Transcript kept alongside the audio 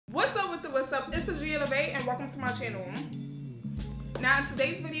LeVay and welcome to my channel. Now in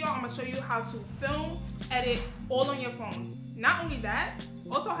today's video, I'm gonna show you how to film, edit all on your phone. Not only that,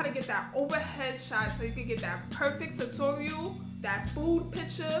 also how to get that overhead shot so you can get that perfect tutorial, that food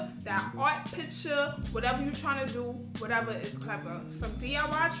picture, that art picture, whatever you're trying to do, whatever is clever. Some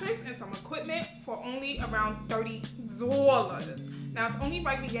DIY tricks and some equipment for only around $30. Now it's only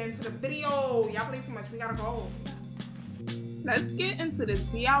right we get into the video. Y'all play too much, we gotta go. Let's get into this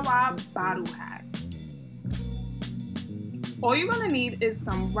DIY bottle hack. All you're gonna need is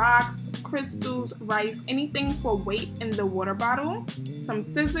some rocks, crystals, rice, anything for weight in the water bottle, some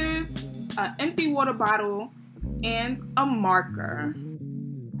scissors, an empty water bottle, and a marker.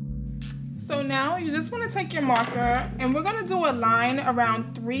 So now you just want to take your marker and we're gonna do a line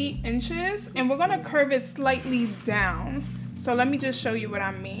around 3 inches and we're gonna curve it slightly down. So let me just show you what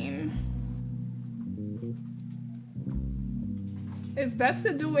I mean. It's best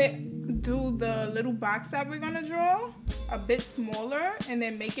to do the little box that we're gonna draw a bit smaller and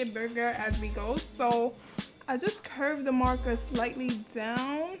then make it bigger as we go. So I just curve the marker slightly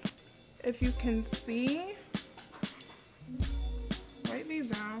down, if you can see. Slightly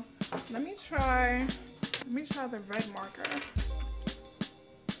down. Let me try the red marker.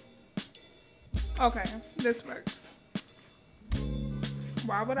 Okay, this works.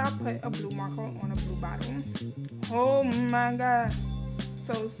 Why would I put a blue marker on a blue bottle? Oh my god.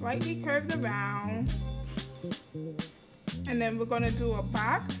 So slightly curved around. And then we're gonna do a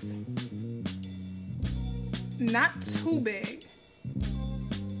box. Not too big.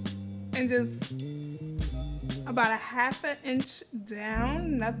 And just about a ½ inch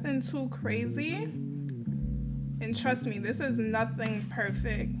down. Nothing too crazy. And trust me, this is nothing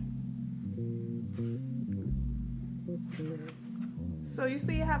perfect. So you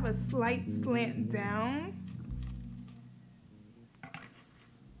see you have a slight slant down.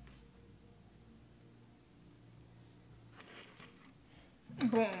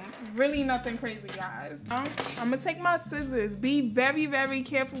 Boom. Really nothing crazy, guys. I'm gonna take my scissors. Be very, very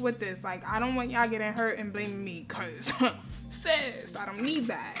careful with this. Like, I don't want y'all getting hurt and blaming me, cause sis, I don't need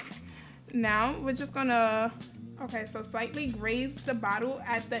that. Now we're just gonna, okay, so slightly graze the bottle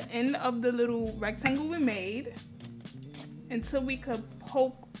at the end of the little rectangle we made until we could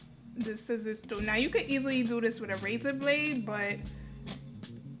poke the scissors through. Now you could easily do this with a razor blade, but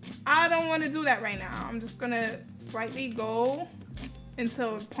I don't want to do that right now. I'm just gonna slightly go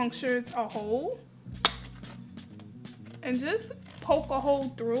until it punctures a hole and just poke a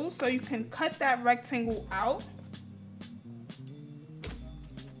hole through so you can cut that rectangle out.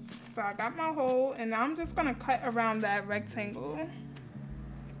 So I got my hole and now I'm just gonna cut around that rectangle.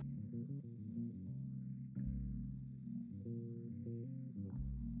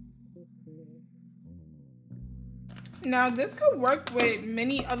 Now this could work with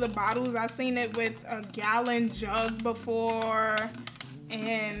many other bottles. I've seen it with a gallon jug before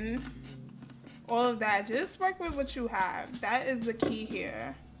and all of that. Just work with what you have. That is the key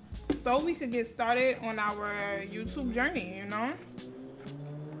here. So we could get started on our YouTube journey, you know?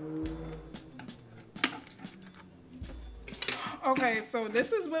 Okay, so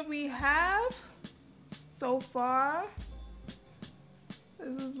this is what we have so far.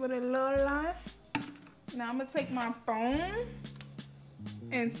 This is what it looks like. Now I'm gonna take my phone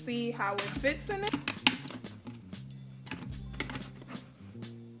and see how it fits in it.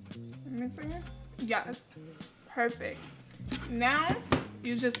 Let me see. Yes, perfect. Now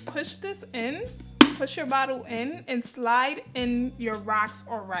you just push this in, push your bottle in and slide in your rocks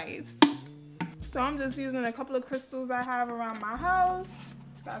or rice. So I'm just using a couple of crystals I have around my house.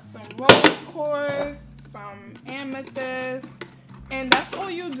 Got some rose quartz, some amethyst. And that's all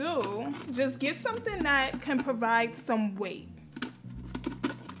you do. Just get something that can provide some weight.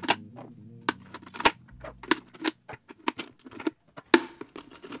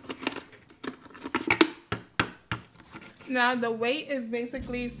 Now the weight is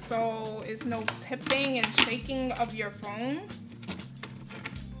basically so it's no tipping and shaking of your phone.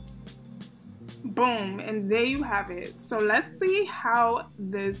 Boom, and there you have it. So let's see how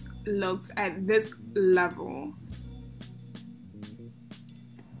this looks at this level.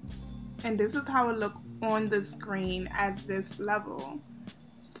 And this is how it looks on the screen at this level.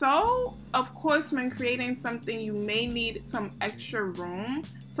 So, of course, when creating something, you may need some extra room.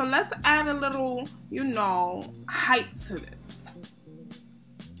 So let's add a little, you know, height to this.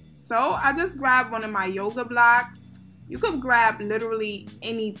 So I just grabbed one of my yoga blocks. You could grab literally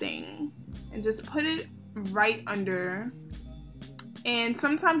anything and just put it right under. And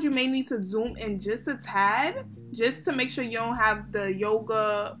sometimes you may need to zoom in just a tad, just to make sure you don't have the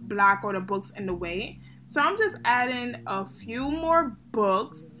yoga block or the books in the way. So I'm just adding a few more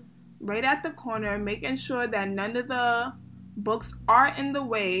books right at the corner, making sure that none of the books are in the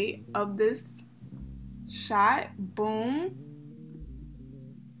way of this shot. Boom.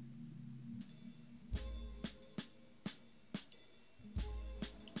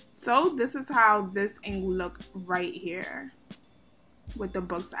 So this is how this angle look right here with the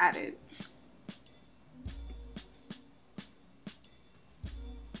books added.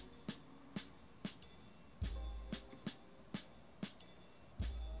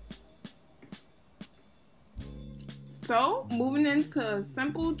 So moving into a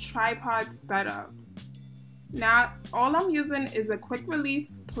simple tripod setup. Now all I'm using is a quick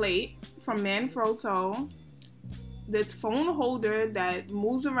release plate from Manfrotto, this phone holder that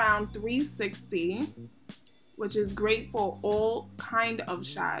moves around 360, which is great for all kind of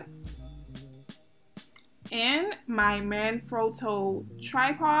shots, and my Manfrotto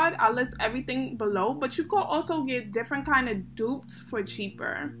tripod. I'll list everything below, but you could also get different kind of dupes for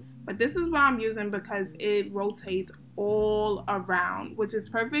cheaper. But this is what I'm using because it rotates all around, which is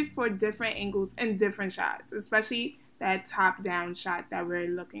perfect for different angles and different shots, especially that top-down shot that we're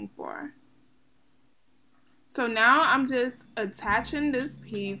looking for. So now I'm just attaching this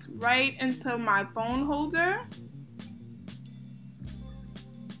piece right into my phone holder.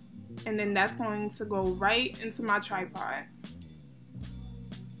 And then that's going to go right into my tripod.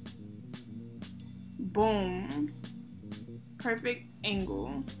 Boom. Perfect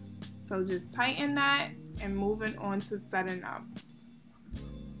angle. So just tighten that and moving on to setting up.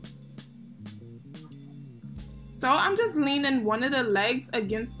 So I'm just leaning one of the legs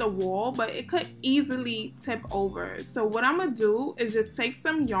against the wall, but it could easily tip over. So what I'm gonna do is just take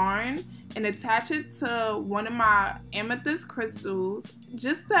some yarn and attach it to one of my amethyst crystals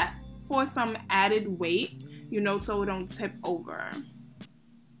just for some added weight, you know, so it don't tip over,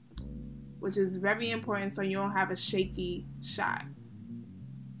 which is very important so you don't have a shaky shot.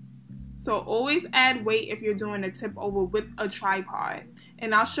 So always add weight if you're doing a tip over with a tripod,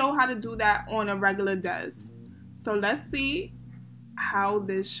 and I'll show how to do that on a regular desk. So let's see how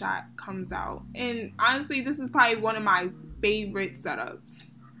this shot comes out. And honestly, this is probably one of my favorite setups.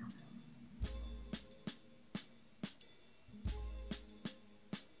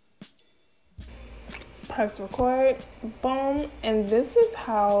 Press record, boom, and this is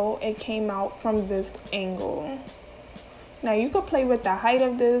how it came out from this angle. Now you could play with the height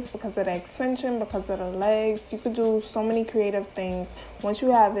of this because of the extension, because of the legs. You could do so many creative things once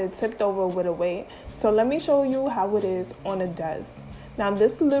you have it tipped over with a weight. So let me show you how it is on a desk. Now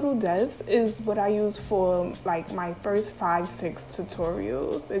this little desk is what I use for like my first 5-6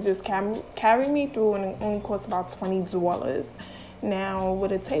 tutorials. It just carried me through, and it only cost about $20. Now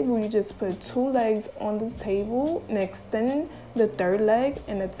with a table, you just put 2 legs on this table and extend the 3rd leg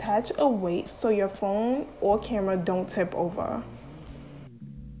and attach a weight so your phone or camera don't tip over.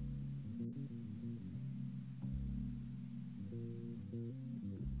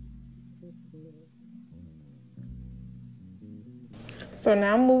 So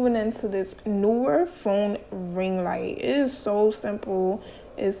now moving into this Neewer phone ring light. It is so simple.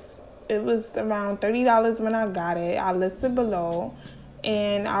 It was around $30 when I got it. I listed below.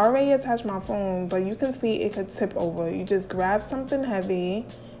 And I already attached my phone, but you can see it could tip over. You just grab something heavy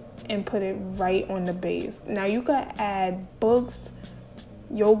and put it right on the base. Now you could add books,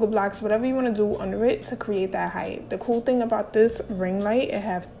 yoga blocks, whatever you want to do under it to create that height. The cool thing about this ring light, it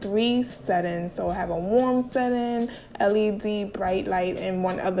have 3 settings. So I have a warm setting, LED, bright light, and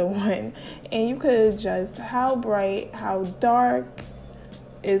one other one. And you could adjust how bright, how dark.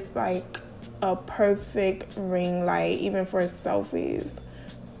 It's like a perfect ring light, even for selfies.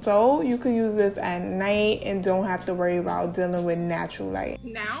 So you could use this at night and don't have to worry about dealing with natural light.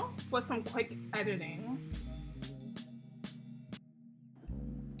 Now for some quick editing.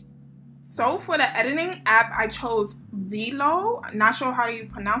 So for the editing app, I chose Velo. Not sure how you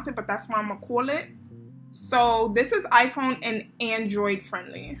pronounce it, but that's what I'm gonna call it. So this is iPhone and Android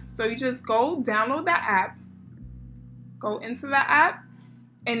friendly. So you just go download that app, go into the app,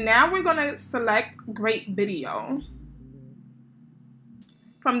 and now we're gonna select Great Video.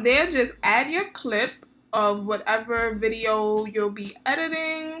 From there, just add your clip of whatever video you'll be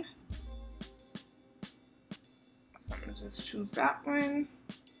editing. So I'm gonna just choose that one.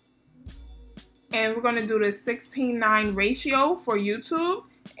 And we're gonna do the 16:9 ratio for YouTube,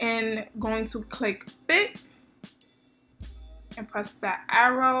 and going to click fit and press that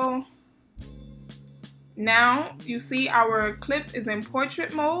arrow. Now you see our clip is in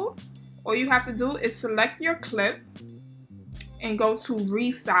portrait mode. All you have to do is select your clip and go to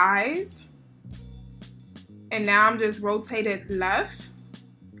resize. And now I'm just rotated left,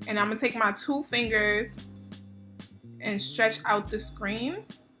 and I'm gonna take my 2 fingers and stretch out the screen.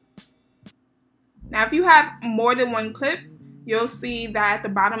 Now if you have more than one clip, you'll see that at the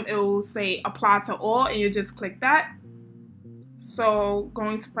bottom it will say apply to all, and you just click that. So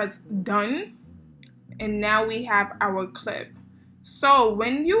going to press done, and now we have our clip. So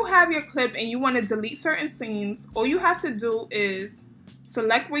when you have your clip and you want to delete certain scenes, all you have to do is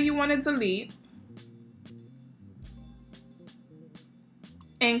select where you want to delete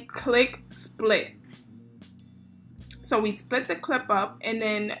and click split. So we split the clip up, and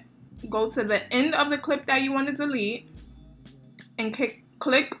then go to the end of the clip that you want to delete and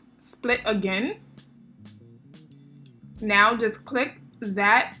click split again. Now just click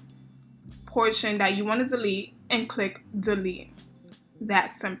that portion that you want to delete and click delete.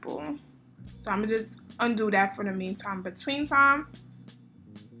 That simple. So I'm gonna just undo that for the meantime, between time.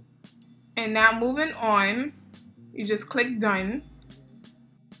 And now moving on, you just click done.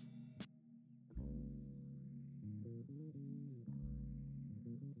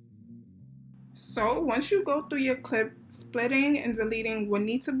 So once you go through your clip, splitting and deleting what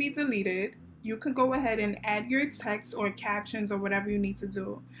needs to be deleted, you can go ahead and add your text or captions or whatever you need to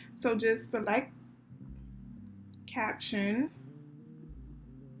do. So just select caption,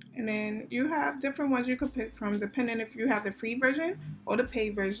 and then you have different ones you could pick from depending if you have the free version or the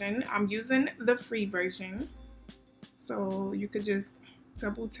paid version. I'm using the free version, so you could just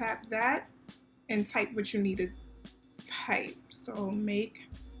double tap that and type what you need to type. So make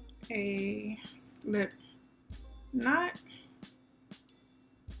a slip knot,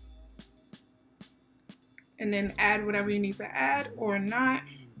 and then add whatever you need to add or not.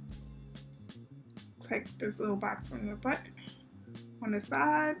 Click this little box on the button on the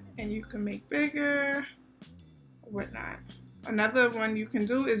side, and you can make bigger or whatnot. Another one you can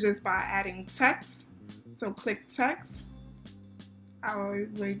do is just by adding text. So click text. I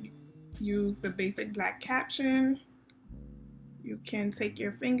would use the basic black caption. You can take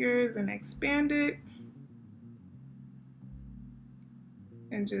your fingers and expand it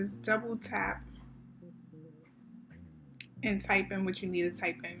and just double tap and type in what you need to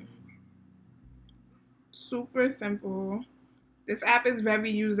type in. Super simple. This app is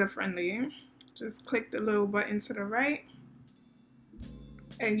very user friendly. Just click the little button to the right,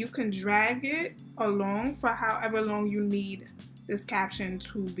 and you can drag it along for however long you need this caption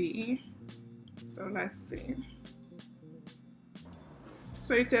to be. So let's see.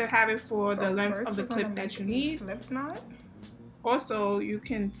 So you could have it for the length of the clip that you need. Slip knot. Also, you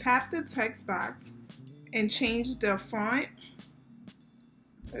can tap the text box and change the font.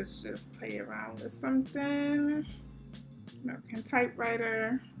 Let's just play around with something. American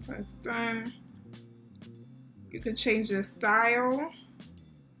typewriter. Press done. You can change the style.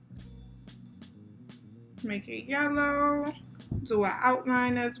 Make it yellow. Do an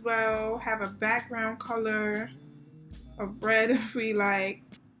outline as well. Have a background color of red if we like.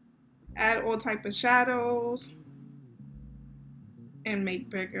 Add all type of shadows and make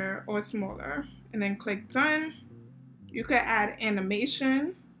bigger or smaller, and then click done. You could add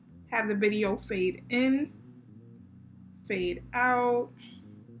animation, have the video fade in, fade out,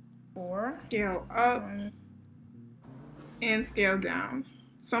 or scale up and scale down.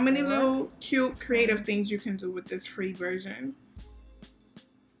 So many little cute creative things you can do with this free version.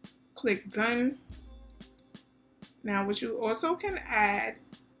 Click done. Now what you also can add,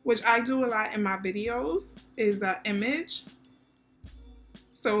 which I do a lot in my videos, is an image.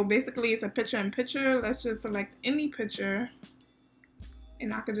 So basically it's a picture in picture. Let's just select any picture,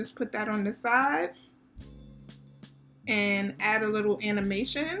 and I could just put that on the side and add a little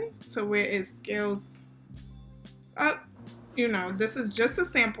animation to where it scales up. You know, this is just a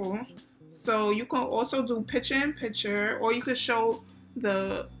sample. So you can also do picture in picture, or you could show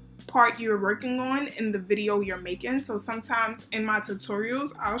the part you're working on in the video you're making. So sometimes in my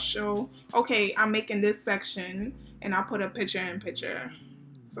tutorials I'll show, okay, I'm making this section, and I'll put a picture in picture.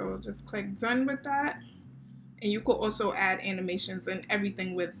 So just click done with that, and you could also add animations and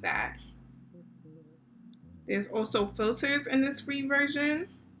everything with that. There's also filters in this free version,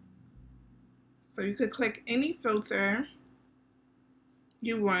 so you could click any filter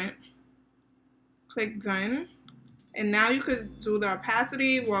you want, click done, and now you could do the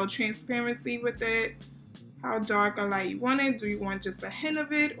opacity, well, transparency with it, how dark or light you want it, do you want just a hint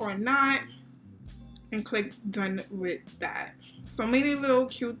of it or not, and click done with that. So many little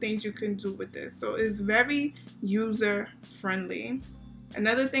cute things you can do with this. So it's very user friendly.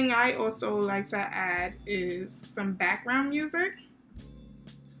 Another thing I also like to add is some background music.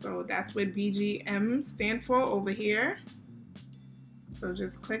 So that's what BGM stand for over here. So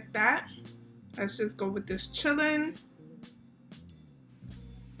just click that. Let's just go with this chillin'.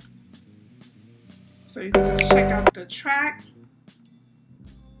 So you can just check out the track.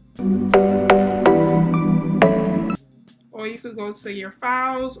 could go to your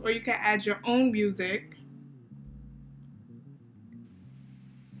files, or you can add your own music.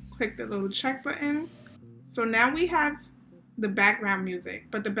 Click the little check button. So now we have the background music,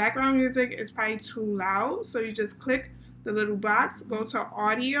 but the background music is probably too loud. So you just click the little box, go to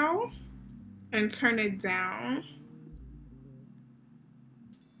audio, and turn it down.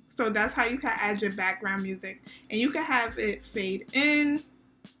 So that's how you can add your background music. And you can have it fade in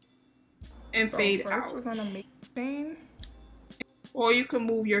and fade out. First we're gonna make a thing. Or you can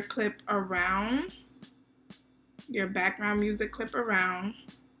move your clip around, your background music clip around,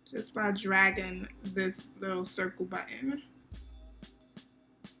 just by dragging this little circle button.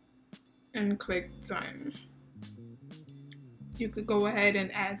 And click done. You could go ahead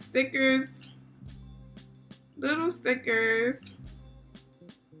and add stickers, little stickers,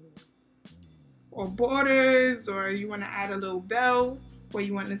 or borders, or you want to add a little bell where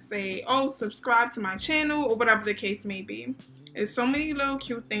you want to say, oh, subscribe to my channel, or whatever the case may be. There's so many little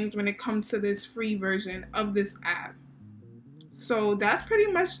cute things when it comes to this free version of this app. So that's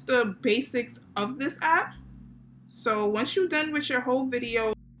pretty much the basics of this app. So once you're done with your whole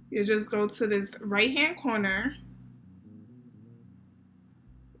video, you just go to this right hand corner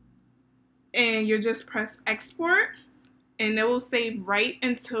and you just press export, and it will save right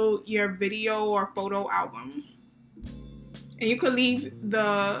into your video or photo album. And you can leave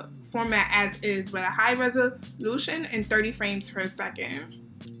the format as is with a high resolution and 30 frames per second.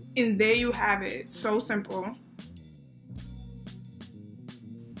 And there you have it. So simple.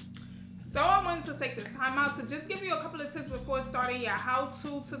 So I wanted to take this time out to just give you a couple of tips before starting your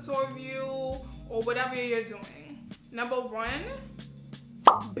how-to tutorial or whatever you're doing. Number one,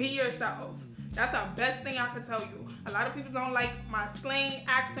 be yourself. That's the best thing I could tell you. A lot of people don't like my slang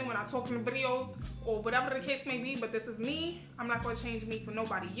accent when I talk in the videos or whatever the case may be, but this is me. I'm not going to change me for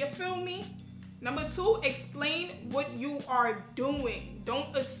nobody. You feel me? Number two, explain what you are doing.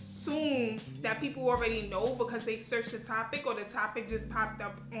 Don't assume that people already know because they searched the topic or the topic just popped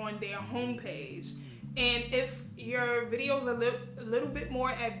up on their homepage. And if your video is a little bit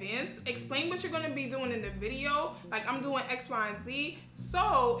more advanced, explain what you're going to be doing in the video. Like I'm doing X, Y, and Z.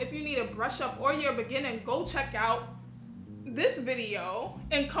 So if you need a brush up or you're a beginner, go check out this video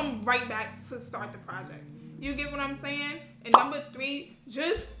and come right back to start the project. You get what I'm saying? And number three,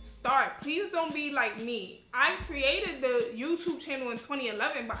 just start. Please don't be like me. I created the YouTube channel in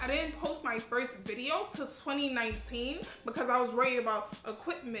 2011, but I didn't post my first video till 2019 because I was worried about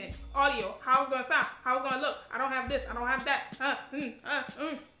equipment, audio, how it's gonna sound, how it's gonna look. I don't have this, I don't have that.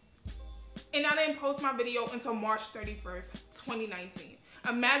 And I didn't post my video until March 31st, 2019.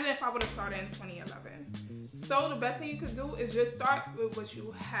 Imagine if I would have started in 2011. So the best thing you could do is just start with what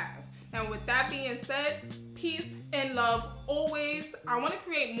you have. Now with that being said, peace and love always. I want to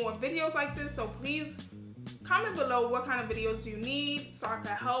create more videos like this, so please comment below what kind of videos you need so I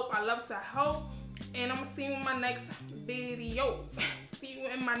can help. I love to help. And I'm going to see you in my next video. See you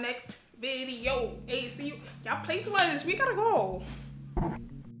in my next video. Hey, see you. Y'all play too much. We gotta go.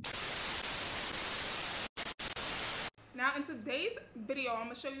 Now in today's video, I'm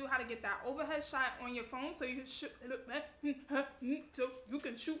gonna show you how to get that overhead shot on your phone so you can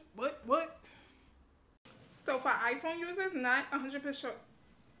shoot. What? So for iPhone users, not 100%.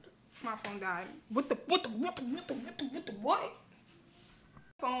 My phone died. What?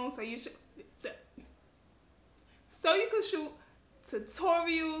 Phone, so you should. So you can shoot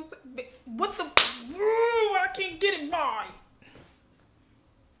tutorials. What the? I can't get it right.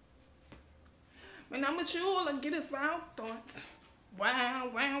 When I'm with you, all I get is wild thoughts.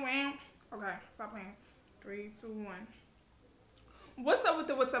 Wow. Okay, stop playing. 3, 2, 1. What's up with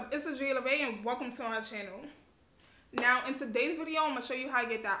the what's up? It's Zecti Phone and welcome to my channel. Now in today's video, I'm gonna show you how to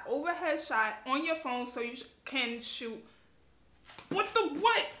get that overhead shot on your phone so you can shoot. What the?